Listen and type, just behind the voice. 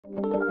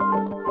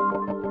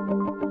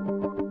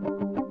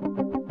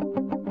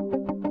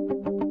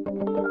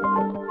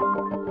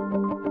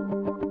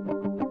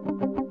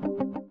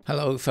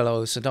Hello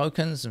fellow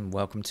Sudokans, and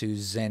welcome to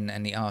Zen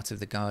and the Art of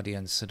the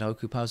Guardian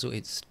Sudoku Puzzle.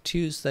 It's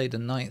Tuesday the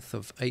 9th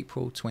of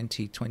April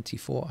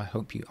 2024. I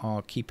hope you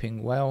are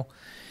keeping well,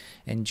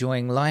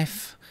 enjoying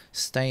life,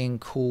 staying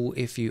cool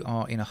if you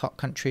are in a hot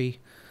country,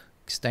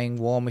 staying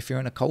warm if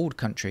you're in a cold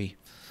country.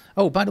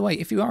 Oh, by the way,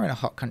 if you are in a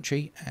hot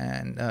country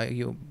and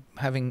you're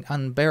having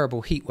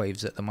unbearable heat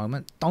waves at the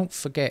moment, don't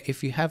forget,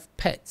 if you have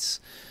pets,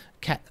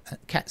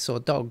 cats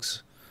or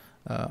dogs,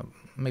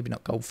 maybe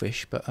not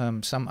goldfish, but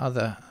some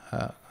other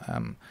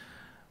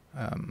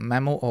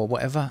mammal or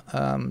whatever,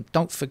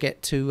 don't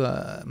forget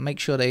to make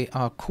sure they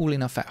are cool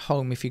enough at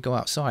home if you go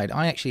outside.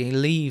 I actually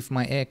leave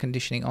my air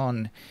conditioning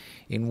on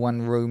in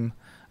one room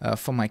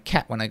for my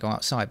cat when I go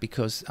outside,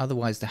 because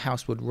otherwise the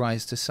house would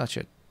rise to such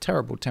a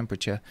terrible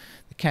temperature.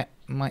 The cat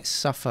might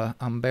suffer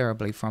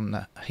unbearably from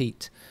the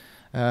heat.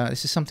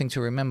 This is something to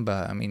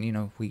remember. I mean, you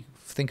know, we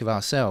think of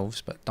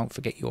ourselves, but don't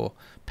forget your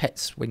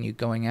pets when you're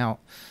going out,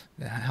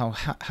 how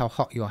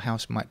hot your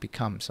house might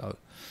become. So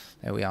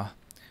there we are.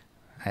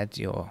 Add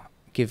your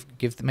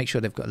make sure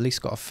they've got at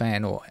least got a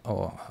fan or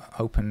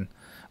open,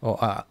 or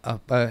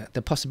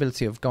the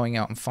possibility of going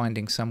out and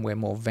finding somewhere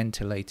more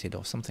ventilated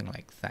or something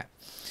like that.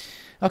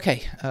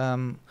 Okay,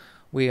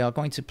 we are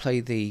going to play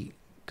the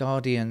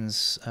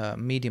Guardian's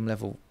medium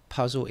level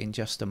puzzle in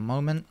just a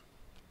moment.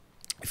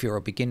 If you're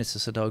a beginner to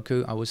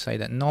Sudoku, I would say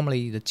that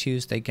normally the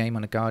Tuesday game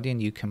on a Guardian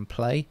you can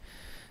play.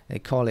 They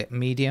call it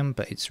medium,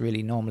 but it's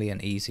really normally an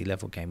easy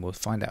level game. We'll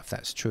find out if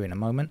that's true in a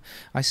moment.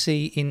 I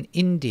see in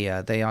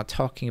India they are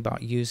talking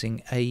about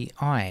using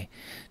AI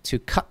to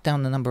cut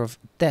down the number of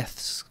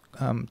deaths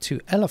to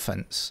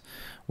elephants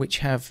which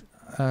have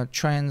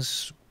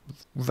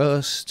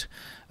transversed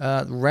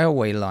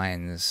railway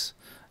lines.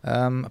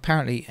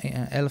 Apparently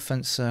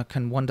elephants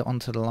can wander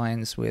onto the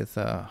lines with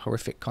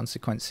horrific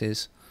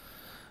consequences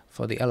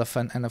for the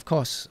elephant, and of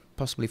course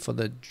possibly for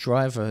the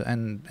driver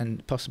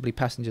and possibly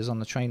passengers on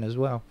the train as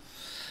well.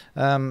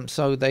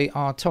 So they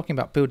are talking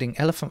about building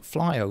elephant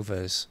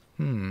flyovers.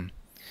 I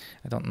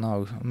don't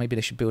know, maybe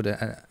they should build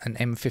an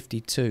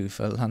M52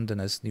 for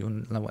Londoners. You'll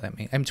know what that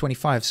means.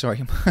 M25,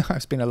 sorry.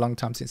 It's been a long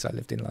time since I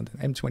lived in London.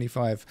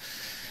 M25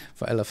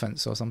 for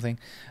elephants or something.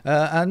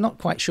 I'm not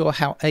quite sure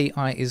how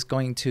AI is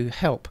going to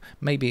help.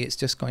 Maybe it's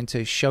just going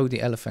to show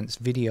the elephants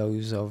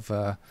videos of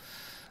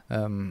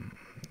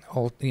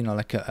or, you know,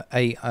 like a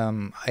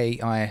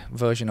AI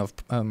version of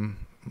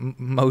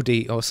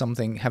Modi or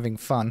something having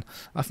fun.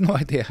 I've no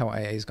idea how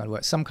AI is going to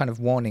work. Some kind of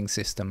warning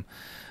system.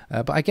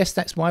 But I guess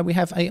that's why we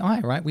have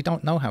AI, right? We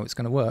don't know how it's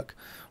going to work.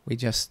 We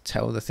just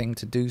tell the thing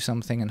to do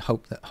something and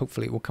hope that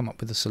hopefully it will come up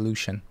with a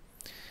solution.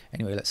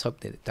 Anyway, let's hope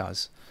that it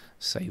does.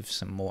 Save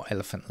some more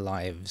elephant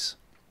lives.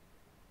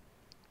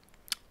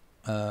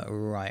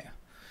 Right.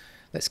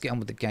 Let's get on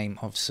with the game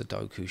of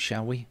Sudoku,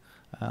 shall we?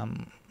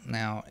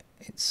 Now,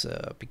 it's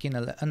a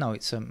beginner, no,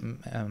 it's a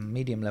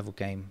medium level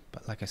game,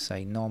 but like I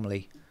say,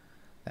 normally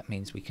that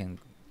means we can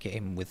get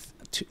in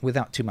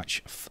without too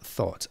much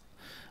thought.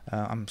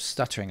 I'm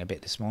stuttering a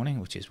bit this morning,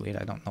 which is weird.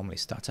 I don't normally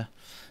stutter.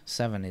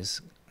 7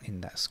 is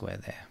in that square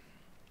there.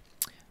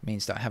 It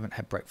means that I haven't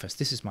had breakfast.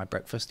 This is my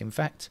breakfast, in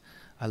fact.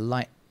 A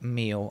light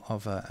meal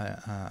of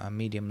a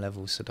medium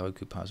level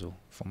Sudoku puzzle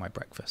for my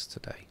breakfast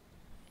today.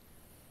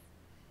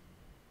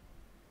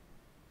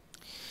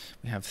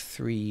 We have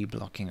 3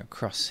 blocking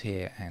across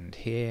here, and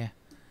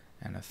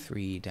a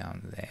 3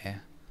 down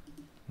there.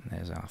 And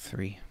there's our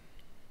 3.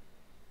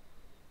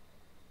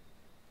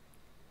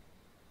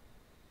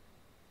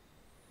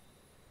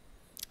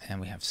 And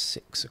we have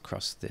 6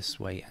 across this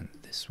way and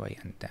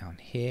down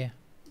here.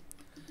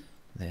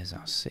 There's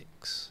our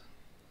 6.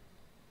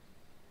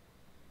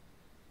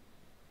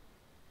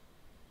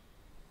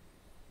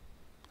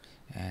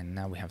 And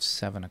now we have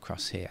 7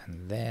 across here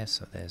and there,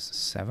 so there's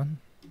 7.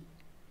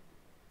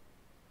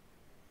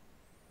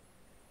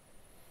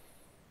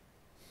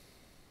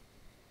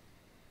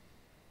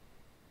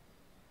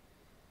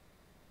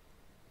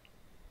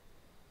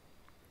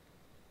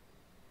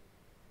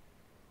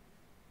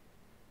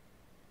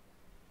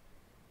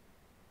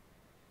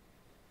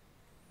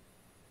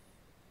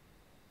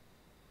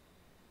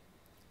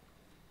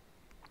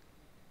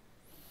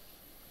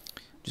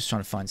 Just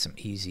trying to find some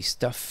easy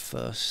stuff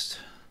first.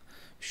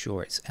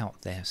 Sure, it's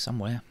out there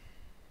somewhere.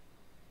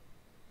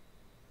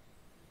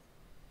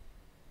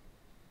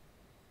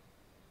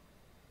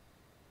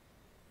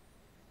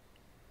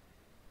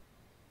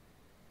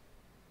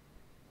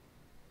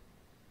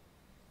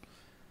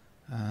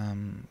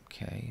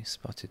 Okay,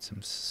 spotted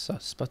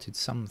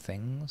some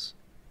things,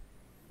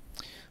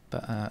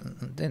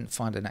 but didn't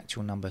find an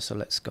actual number. So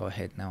let's go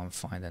ahead now and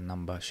find a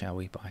number, shall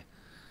we? By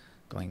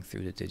going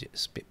through the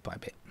digits bit by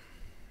bit.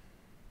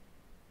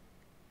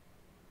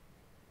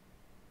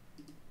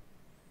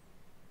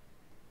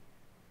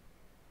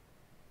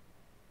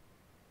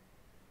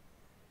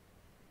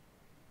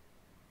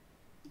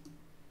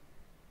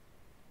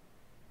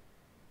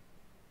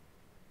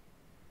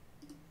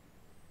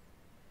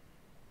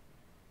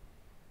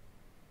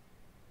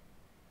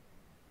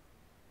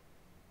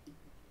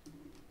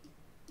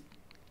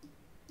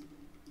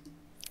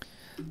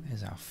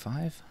 There's our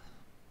 5.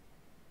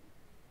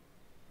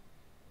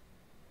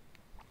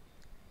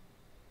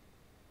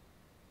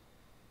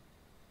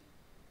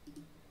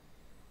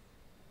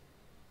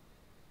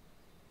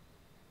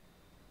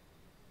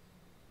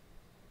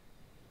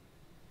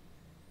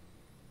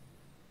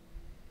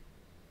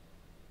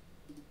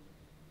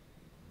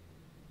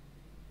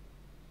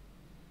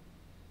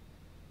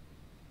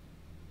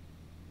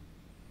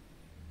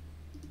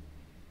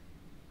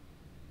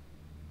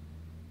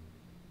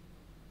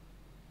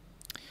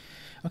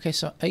 Okay,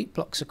 so 8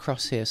 blocks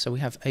across here, so we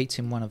have 8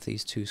 in one of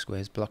these two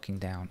squares blocking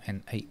down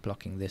and 8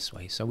 blocking this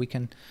way. So we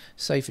can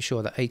say for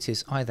sure that 8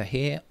 is either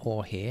here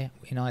or here.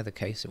 In either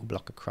case, it will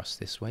block across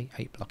this way,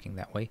 8 blocking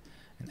that way,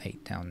 and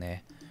 8 down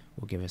there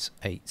will give us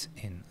 8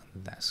 in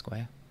that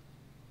square.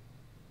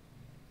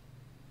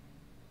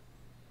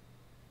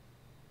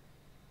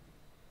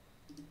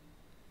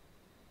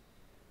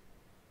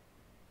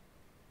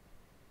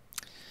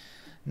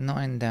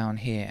 Nine down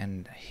here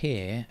and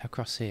here,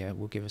 across here,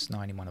 will give us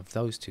 9 in one of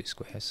those two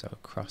squares. So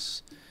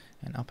across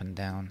and up and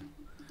down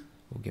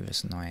will give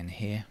us 9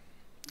 here.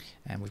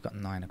 And we've got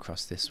 9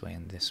 across this way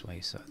and this way.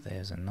 So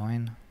there's a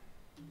 9.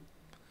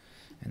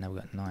 And now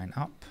we've got 9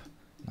 up,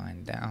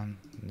 9 down,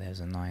 and there's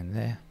a 9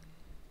 there.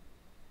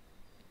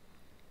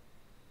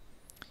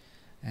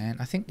 And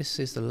I think this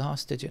is the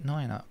last digit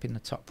 9 up in the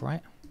top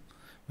right.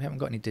 We haven't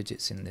got any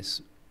digits in this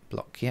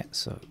block yet,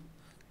 so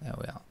there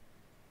we are.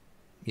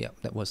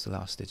 Yep, that was the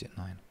last digit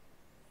 9.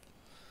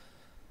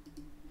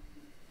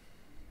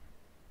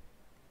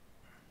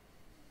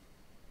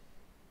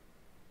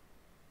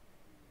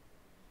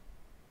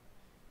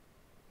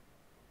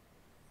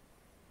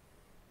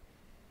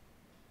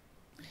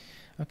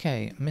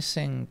 Okay,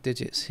 missing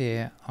digits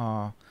here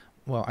are,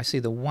 well, I see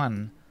the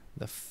 1,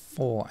 the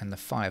 4 and the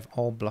 5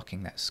 all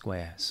blocking that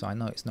square. So I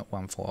know it's not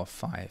 1, 4 or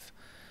 5.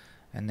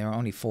 And there are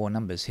only 4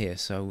 numbers here,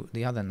 so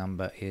the other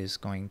number is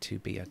going to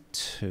be a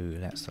 2.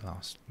 That's the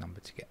last number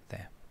to get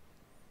there.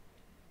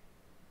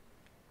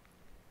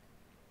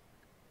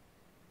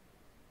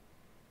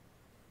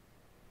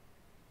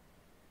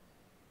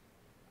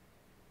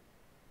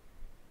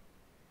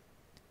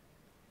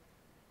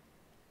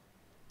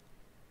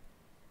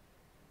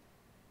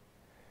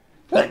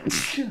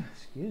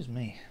 Excuse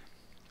me.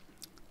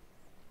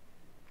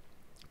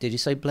 Did you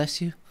say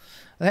bless you?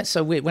 That's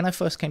so weird. When I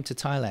first came to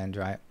Thailand,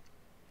 right?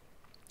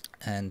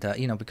 And,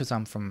 you know, because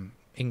I'm from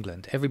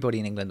England, everybody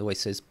in England always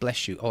says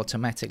bless you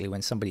automatically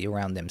when somebody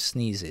around them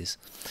sneezes.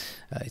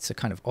 It's a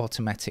kind of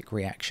automatic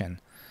reaction.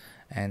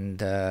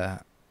 And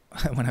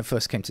when I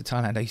first came to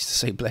Thailand, I used to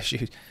say bless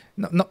you.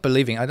 Not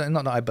believing, not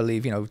that I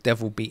believe, you know,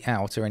 devil be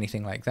out or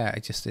anything like that.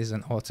 It just is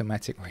an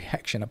automatic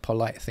reaction, a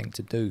polite thing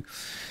to do.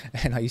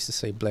 And I used to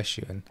say bless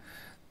you, and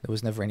there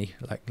was never any,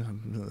 like,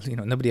 you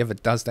know, nobody ever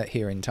does that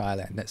here in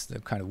Thailand. That's the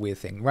kind of weird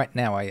thing. Right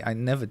now, I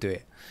never do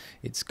it.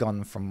 It's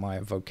gone from my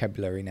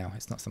vocabulary now.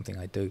 It's not something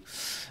I do.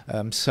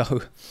 If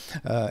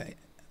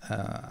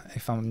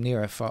I'm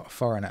near a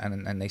foreigner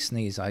and they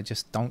sneeze, I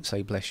just don't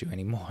say bless you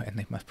anymore. And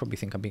they must probably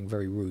think I'm being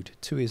very rude.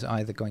 2 is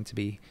either going to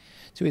be,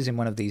 2 is in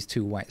one of these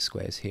 2 white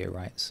squares here,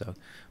 right? So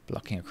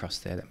blocking across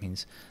there, that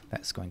means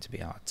that's going to be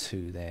our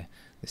 2 there.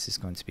 This is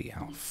going to be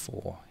our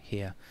 4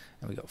 here,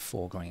 and we've got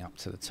 4 going up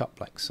to the top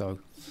like so.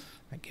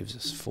 That gives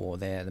us 4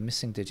 there. The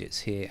missing digits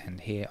here and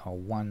here are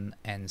 1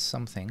 and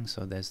something,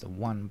 so there's the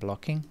 1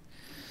 blocking.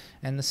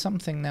 And the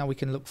something now we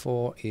can look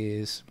for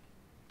is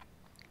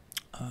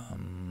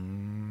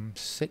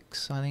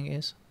 6, I think it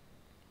is.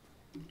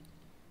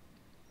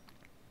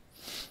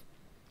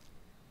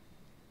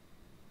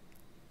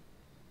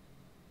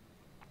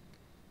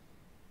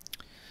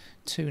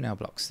 Two now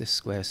blocks this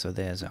square, so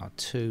there's our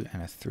 2,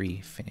 and a 3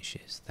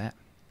 finishes that.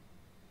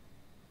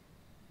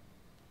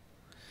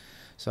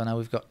 So now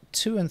we've got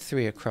 2 and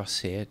 3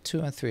 across here,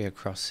 2 and 3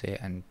 across here,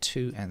 and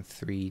 2 and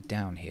 3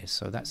 down here.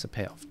 So that's a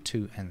pair of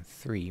 2 and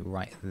 3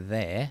 right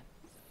there.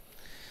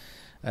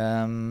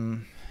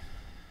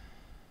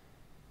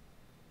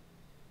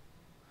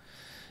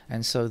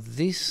 And so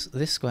this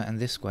square and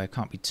this square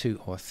can't be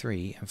 2 or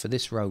 3, and for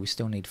this row we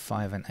still need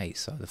 5 and 8,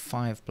 so the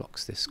 5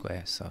 blocks this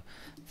square, so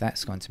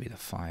that's going to be the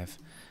 5,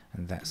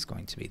 and that's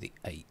going to be the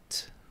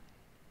 8.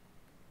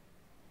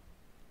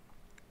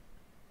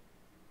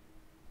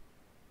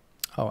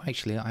 Oh,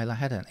 actually, I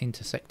had an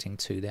intersecting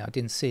 2 there. I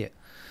didn't see it.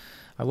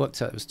 I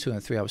worked out it was 2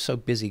 and 3. I was so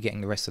busy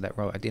getting the rest of that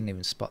row, I didn't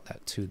even spot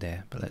that 2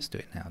 there, but let's do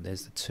it now.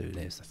 There's the 2,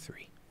 there's the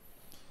 3.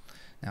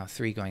 Now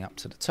 3 going up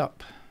to the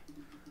top.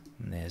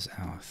 And there's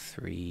our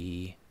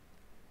 3.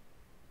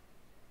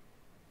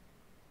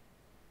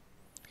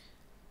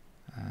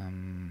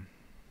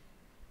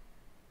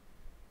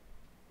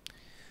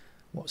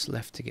 What's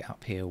left to get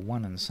up here?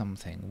 1 and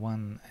something.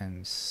 1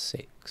 and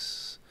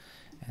 6.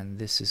 And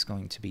this is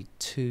going to be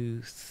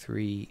 2,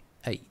 3,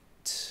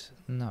 8.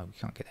 No, we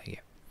can't get there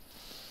yet.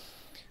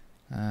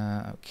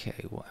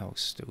 Okay, what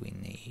else do we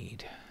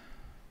need?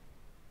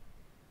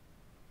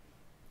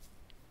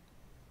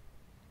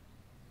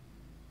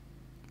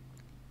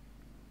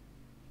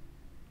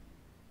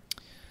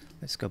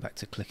 Let's go back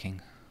to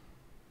clicking.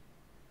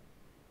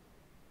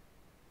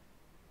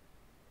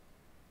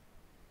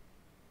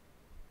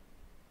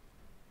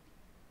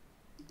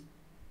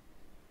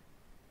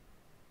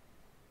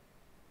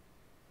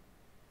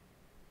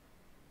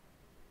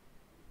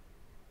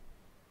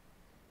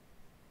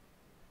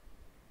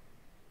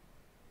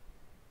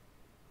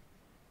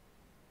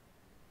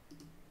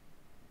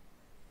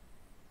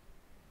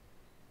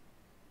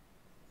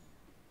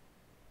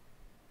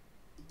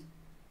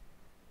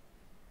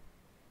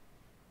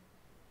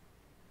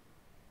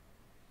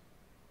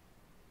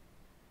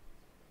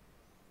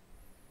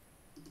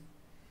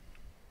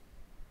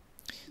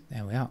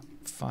 There we are.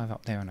 5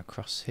 up there and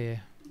across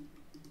here.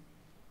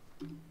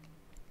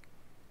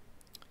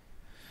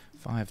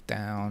 5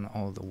 down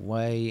all the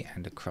way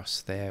and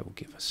across there will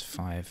give us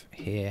 5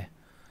 here.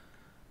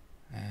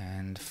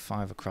 And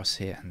 5 across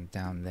here and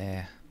down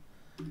there.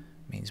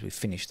 Means we've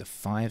finished the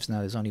 5s. Now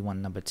there's only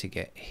one number to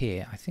get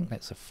here. I think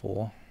that's a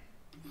 4.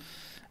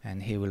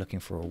 And here we're looking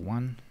for a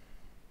 1.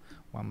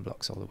 1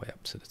 blocks all the way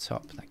up to the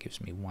top. That gives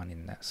me 1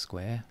 in that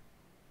square.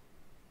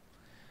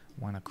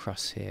 1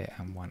 across here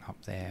and 1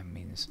 up there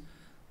means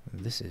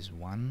this is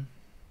 1.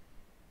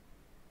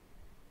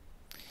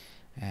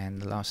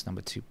 And the last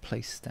number to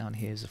place down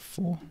here is a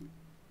 4.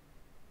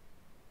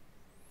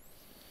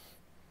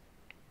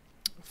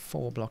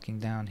 4 blocking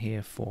down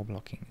here, 4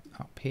 blocking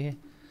up here.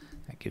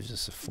 That gives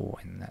us a 4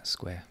 in that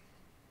square.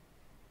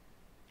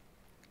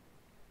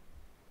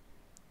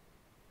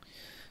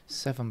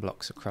 7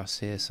 blocks across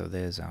here, so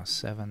there's our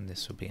 7.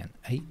 This will be an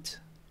 8.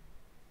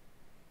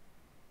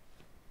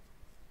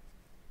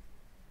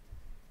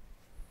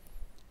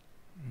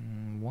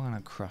 One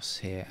across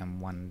here and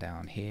 1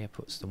 down here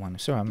puts the 1.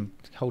 Sorry, I'm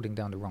holding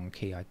down the wrong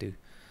key. I do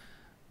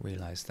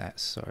realize that.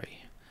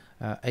 Sorry.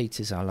 8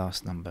 is our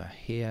last number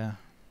here.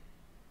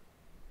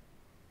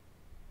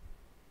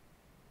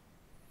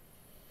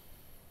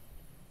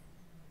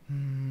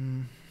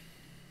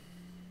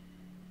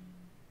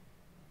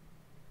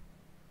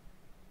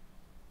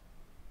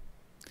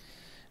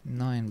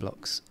 Nine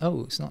blocks.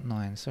 Oh, it's not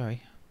 9.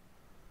 Sorry.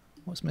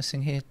 What's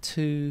missing here?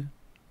 2.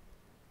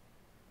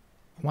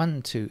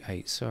 1, 2,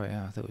 8. Sorry,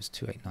 I thought it was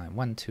 2, 8, 9.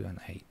 1, 2, and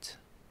 8.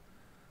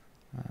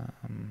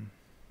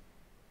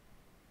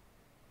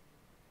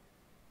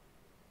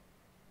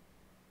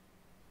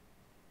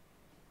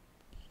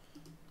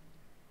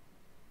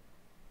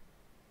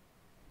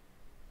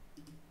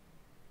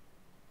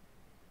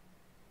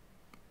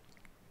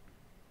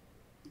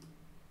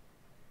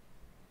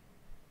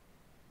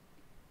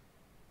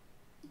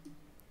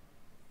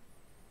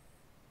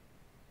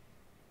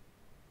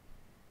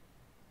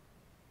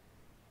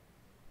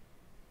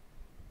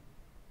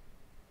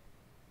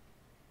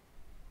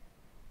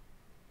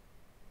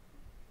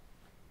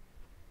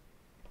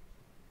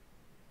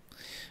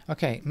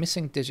 Okay,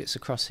 missing digits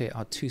across here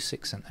are 2,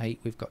 6, and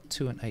 8. We've got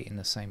 2 and 8 in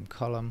the same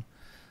column.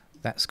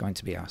 That's going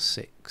to be our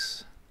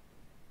 6.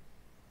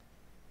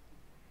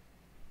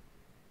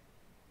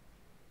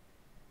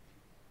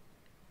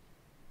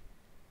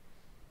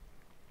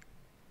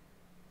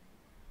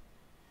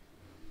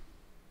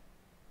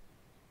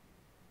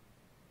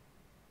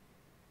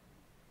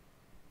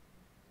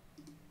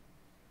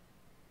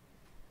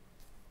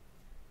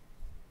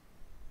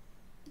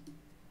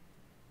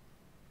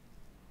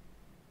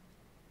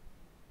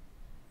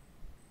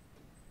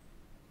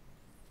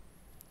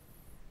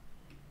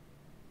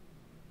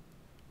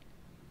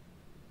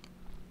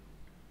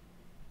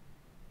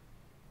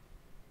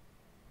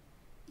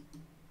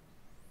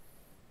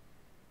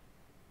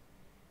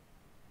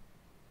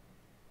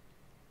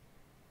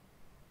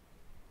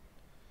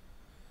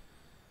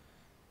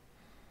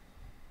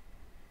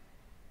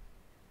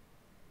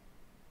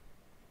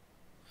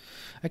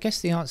 I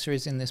guess the answer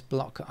is in this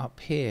block up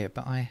here,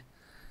 but I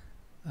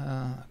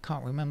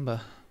can't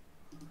remember.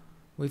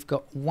 We've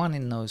got 1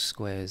 in those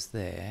squares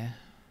there.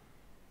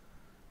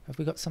 Have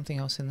we got something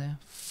else in there?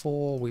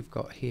 4 we've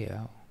got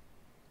here.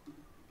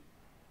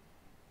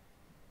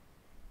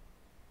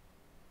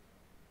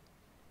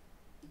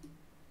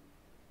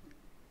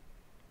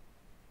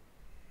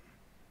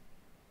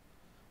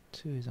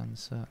 Two is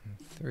uncertain.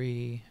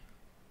 3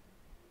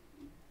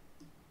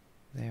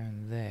 there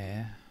and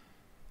there.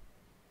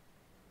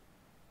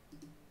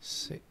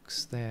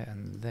 6 there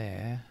and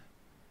there.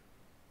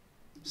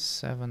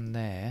 7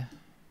 there.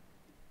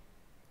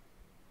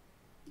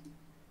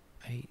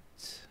 8.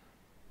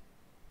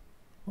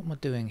 What am I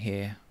doing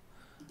here?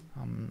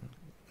 I'm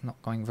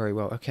not going very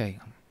well. Okay.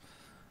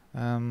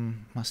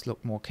 Must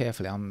look more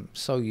carefully. I'm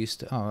so used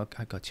to... Oh,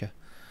 I gotcha.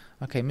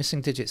 Okay,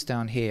 missing digits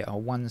down here are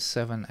 1,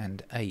 7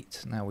 and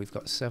 8. Now we've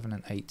got 7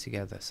 and 8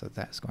 together, so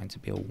that's going to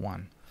be a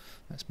 1.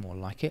 That's more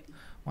like it.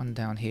 1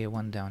 down here,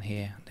 1 down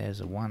here. There's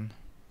a 1.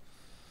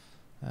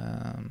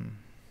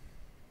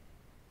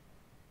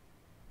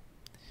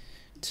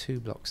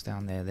 2 blocks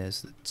down there,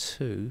 there's the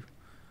 2.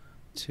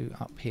 2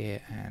 up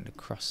here and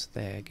across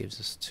there gives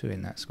us 2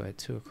 in that square.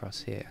 2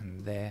 across here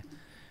and there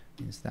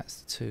means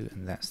that's the 2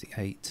 and that's the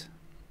 8.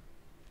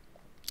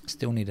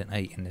 Still need an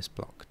 8 in this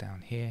block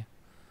down here.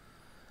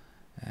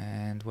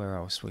 And where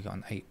else? We got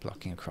an 8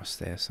 blocking across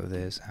there, so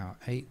there's our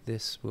 8.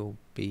 This will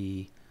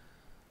be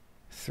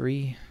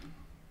 3.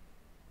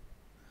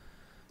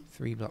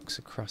 3 blocks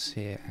across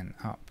here and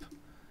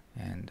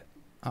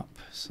up,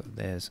 so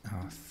there's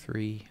our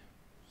 3.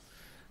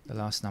 The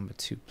last number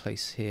to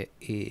place here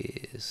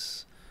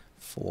is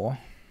 4.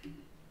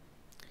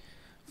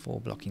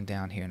 4 blocking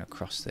down here and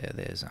across there,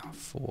 there's our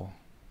 4.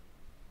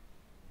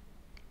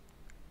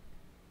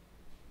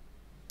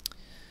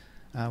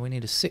 We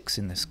need a 6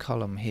 in this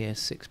column here.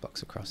 6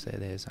 blocks across there,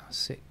 there's our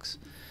 6.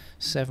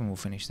 7 will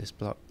finish this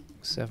block.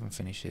 7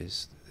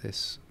 finishes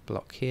this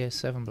block here.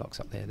 7 blocks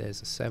up there,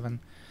 there's a 7.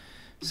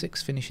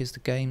 6 finishes the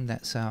game.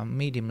 That's our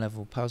medium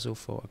level puzzle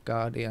for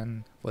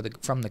Guardian,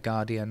 from the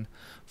Guardian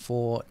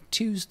for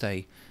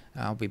Tuesday.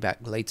 I'll be back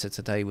later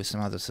today with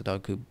some other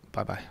Sudoku.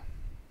 Bye bye.